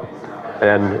 obviously not.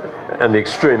 And the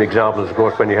extreme example is, of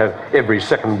course, when you have every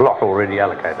second block already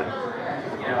allocated.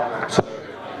 So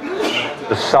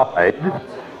decide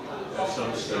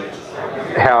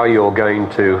how you're going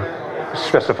to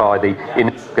specify the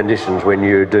initial conditions when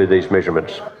you do these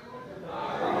measurements.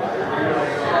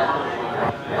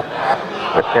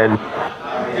 And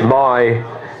my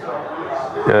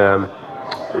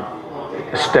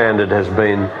standard has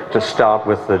been to start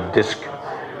with the disk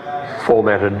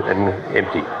formatted and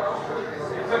empty.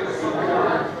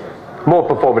 More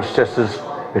performance tests,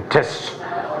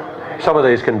 some of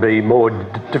these can be more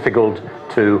difficult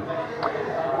to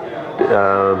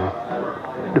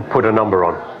put a number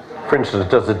on. For instance,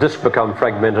 does the disk become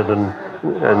fragmented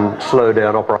and slow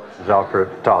down operations after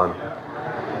a time?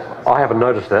 I haven't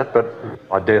noticed that, but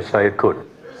I dare say it could.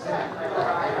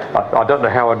 I don't know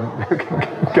how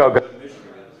I'd go about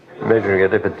measuring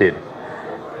it if it did.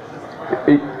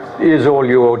 Is all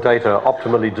your data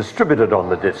optimally distributed on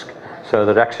the disk so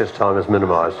that access time is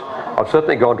minimized? I've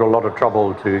certainly gone to a lot of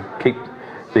trouble to keep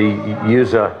the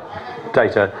user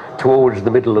data towards the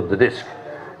middle of the disk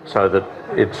so that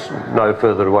it's no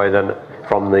further away than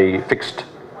from the fixed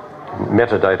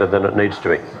metadata than it needs to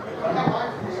be.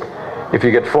 If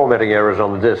you get formatting errors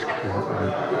on the disk,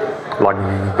 like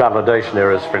validation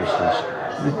errors, for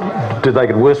instance, do they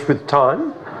get worse with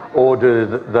time, or do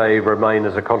they remain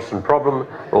as a constant problem,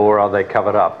 or are they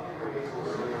covered up?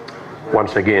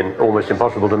 Once again, almost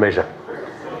impossible to measure.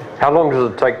 How long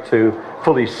does it take to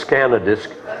fully scan a disk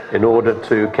in order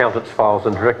to count its files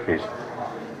and directories?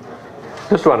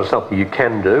 This one is something you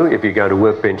can do if you go to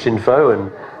Workbench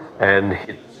Info and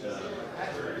hit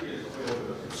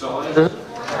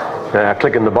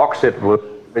click in the box. It will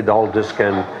read the whole disk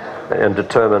and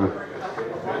determine,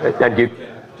 and you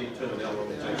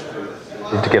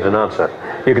to get an answer.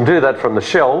 You can do that from the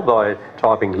shell by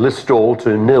typing list all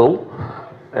to nil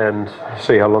and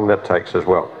see how long that takes as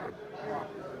well.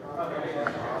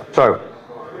 So,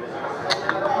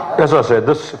 as I said,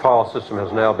 this file system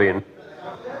has now been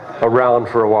around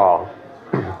for a while.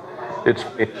 It's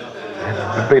been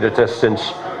a beta test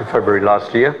since February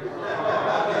last year,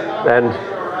 and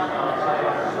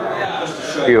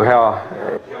to show you how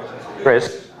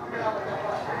impressed,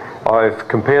 I've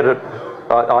compared it.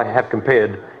 I have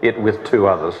compared it with two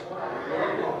others.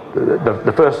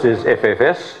 The first is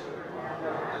FFS.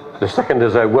 The second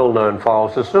is a well-known file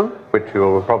system, which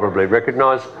you'll probably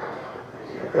recognize.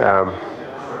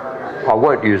 I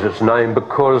won't use its name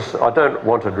because I don't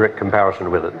want a direct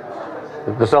comparison with it.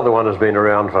 This other one has been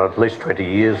around for at least 20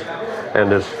 years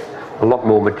and is a lot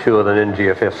more mature than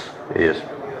NGFS is.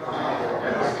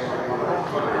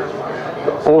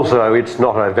 Also, it's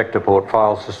not a vector port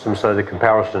file system, so the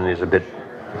comparison is a bit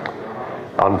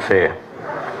unfair.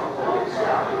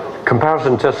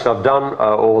 Comparison tests I've done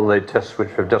are all the tests which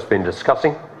we've just been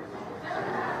discussing.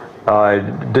 I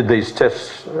did these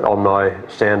tests on my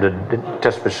standard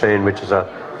test machine, which is a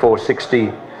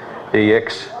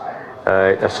 460EX.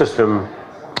 A system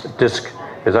disk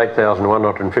is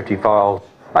 8,150 files,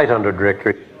 800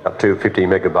 directories, up to 50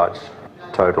 megabytes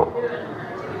total.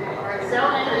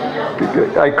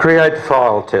 I create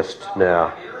file test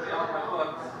now.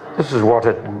 This is what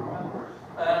it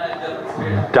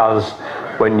does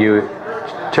when you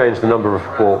change the number of,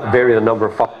 or vary the number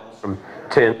of files from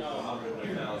 10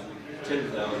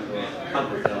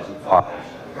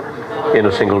 in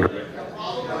a single directory.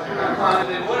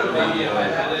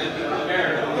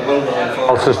 The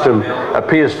file system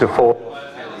appears to fall,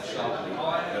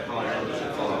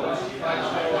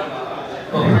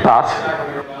 but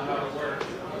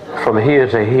from here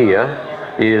to here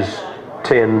is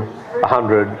 10,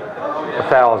 100,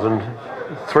 1,000,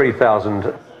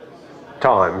 3,000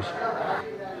 times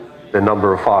the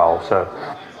number of files, so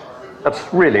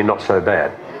that's really not so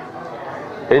bad.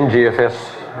 NGFS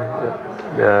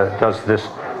does this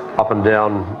up and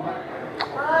down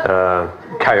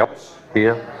chaos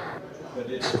here.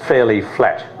 It's fairly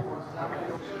flat.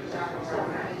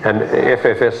 And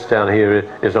FFS down here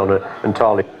is on an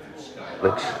entirely,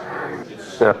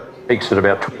 it peaks at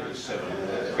about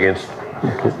 27 against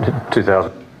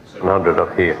 2,700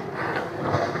 up here.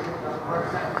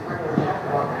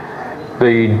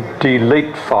 The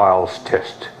delete files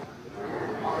test.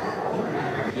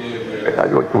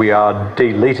 We are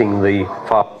deleting the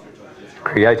file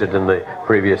created in the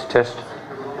previous test.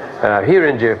 Here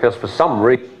in GFS, for some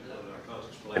reason,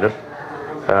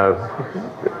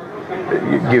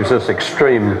 it gives us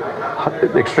extreme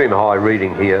high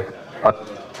reading here,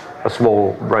 a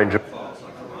small range of.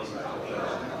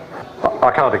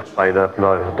 I can't explain it, and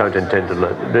I don't intend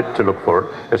to look for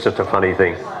it. It's just a funny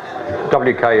thing.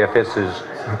 WKFS is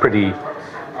pretty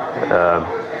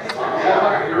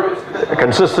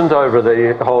consistent over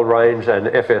the whole range, and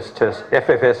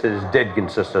FFS is dead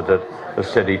consistent at a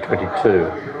steady 22.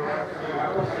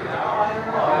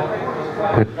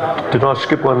 Did I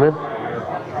skip one then?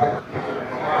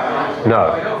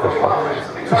 No, that's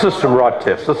fine. System write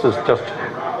test. This is just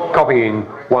copying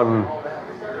one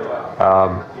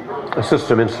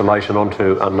system installation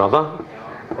onto another,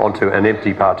 onto an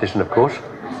empty partition, of course.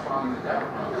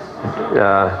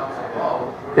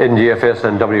 NGFS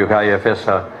and WKFS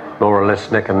are more or less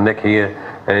neck and neck here,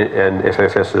 and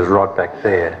FFS is right back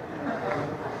there.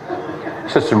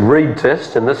 System read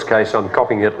test. In this case, I'm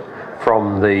copying it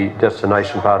from the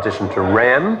destination partition to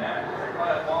RAM.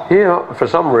 Here, for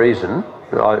some reason,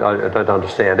 I don't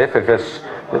understand, FFS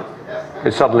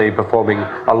is suddenly performing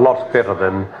a lot better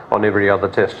than on every other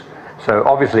test. So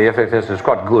obviously FFS is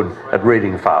quite good at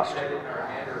reading fast.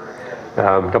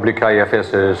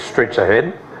 WKFS is streets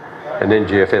ahead, and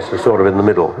NGFS is sort of in the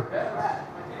middle.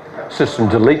 System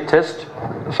delete test.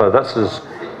 So this is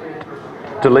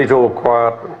delete all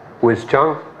quiet with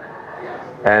chunk,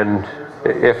 and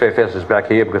FFS is back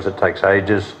here because it takes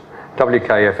ages.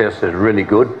 WKFS is really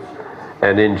good,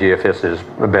 and NGFS is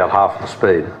about half the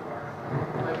speed.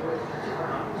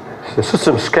 The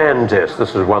system scan test.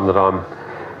 This is one that I'm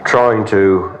trying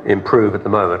to improve at the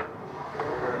moment.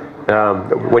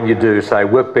 When you do, say,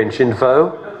 workbench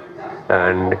info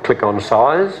and click on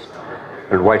size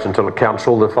and wait until it counts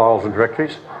all the files and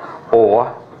directories,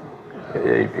 or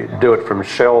do it from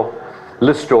shell,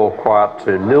 list all quiet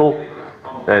to nil,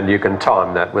 and you can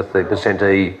time that with the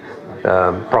 %E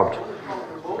prompt.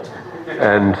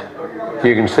 And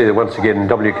you can see that once again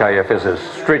WKFS is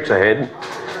streets ahead,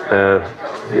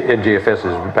 NGFS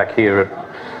is back here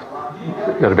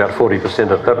at about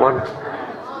 40% at that one,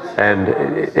 and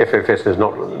FFS is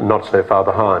not so far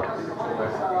behind.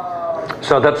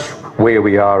 So that's where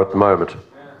we are at the moment.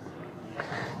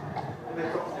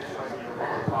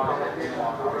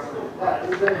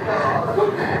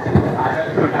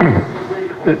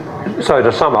 So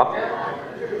to sum up,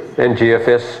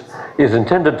 NGFS is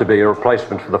intended to be a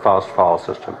replacement for the fast file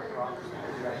system.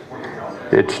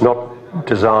 It's not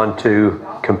designed to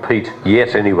compete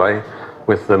yet anyway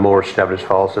with the more established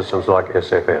file systems like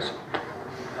SFS.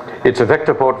 It's a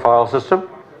vector port file system.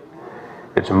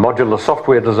 It's a modular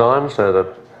software design so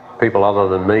that people other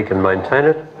than me can maintain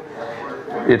it.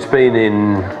 It's been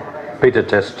in beta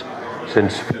test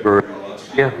since February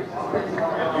last year.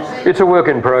 It's a work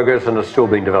in progress and it's still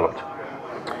being developed.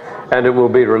 And it will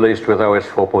be released with OS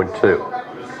 4.2.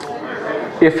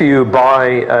 If you buy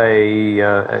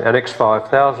an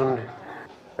X5000,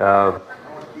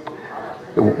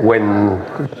 when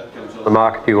the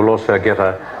market, you will also get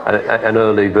an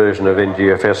early version of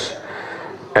NGFS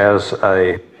as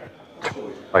a toy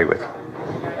to play with.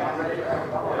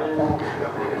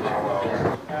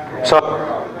 So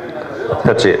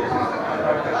that's it.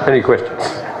 Any questions?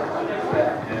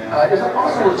 Is it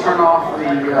possible to turn off the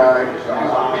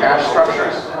cache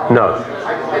structures? No.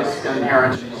 It's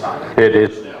inherent. It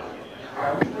is.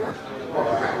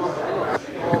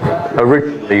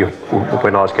 Originally,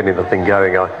 when I was getting the thing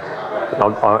going,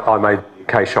 I made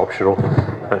cache optional,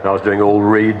 and I was doing all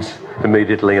reads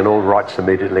immediately and all writes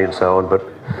immediately and so on, but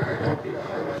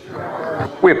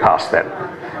we're past that.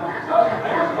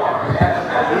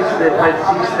 Is the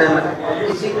file system,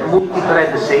 is it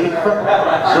multi-thread safe?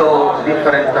 So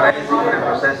different threads, different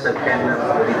processor can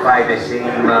modify the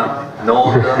same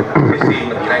node, the same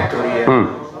directory?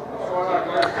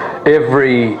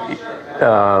 Every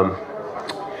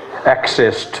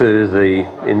access to the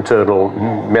internal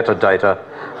metadata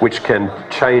which can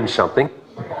change something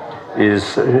is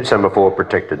semaphore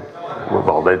protected.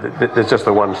 well, there's just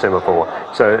the one semaphore.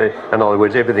 So, in other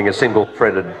words, everything is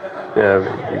single-threaded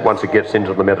once it gets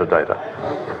into the metadata.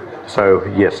 So,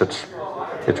 yes, it's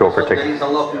all protected. There is a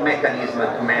lot of mechanism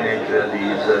to manage the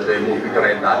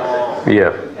multi-thread data.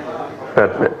 Yeah.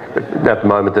 But at the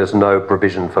moment, there's no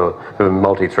provision for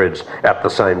multi-threads at the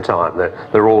same time.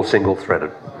 They're all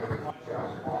single-threaded.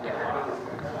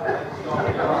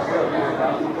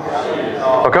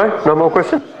 Okay, no more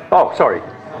questions? Oh, sorry.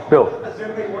 Bill.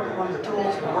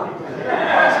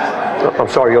 I'm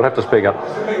sorry, you'll have to speak up.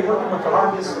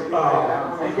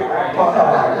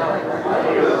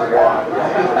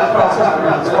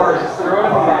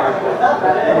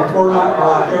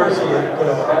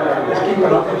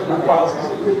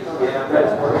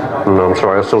 No, I'm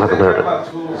sorry, I still haven't heard it.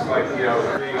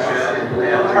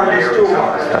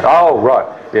 Oh, right,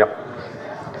 yep.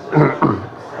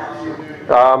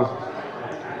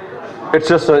 It's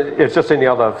just in the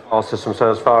other file system, so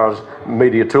as far as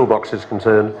Media Toolbox is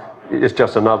concerned, it's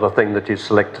just another thing that you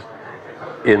select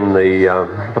in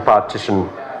the partition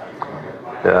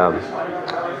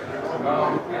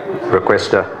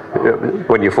requester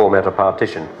when you format a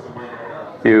partition.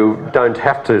 You don't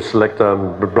have to select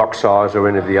block size or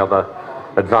any of the other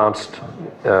advanced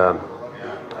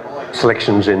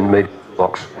selections in Media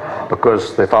Toolbox,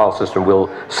 because the file system will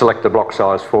select the block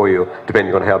size for you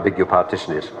depending on how big your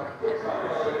partition is.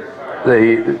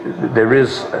 There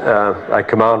is a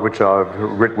command which I've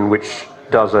written which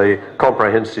does a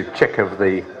comprehensive check of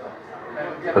the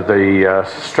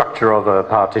structure of a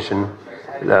partition.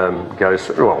 Goes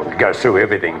through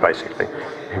everything basically.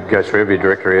 It goes through every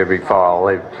directory, every file,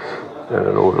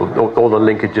 all the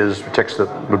linkages, checks that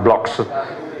the blocks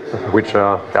which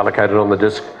are allocated on the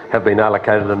disk have been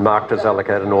allocated and marked as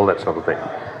allocated and all that sort of thing.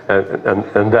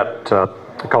 And that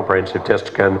comprehensive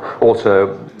test can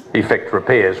also effect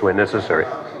repairs where necessary.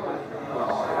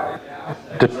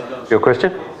 Your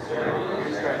question?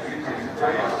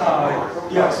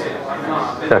 Yes.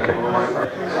 Okay.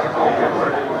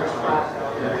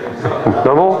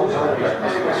 No more?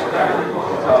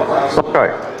 Okay.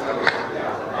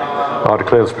 I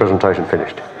declare this presentation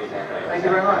finished. Thank you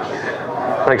very much.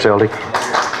 Thanks, Aldi.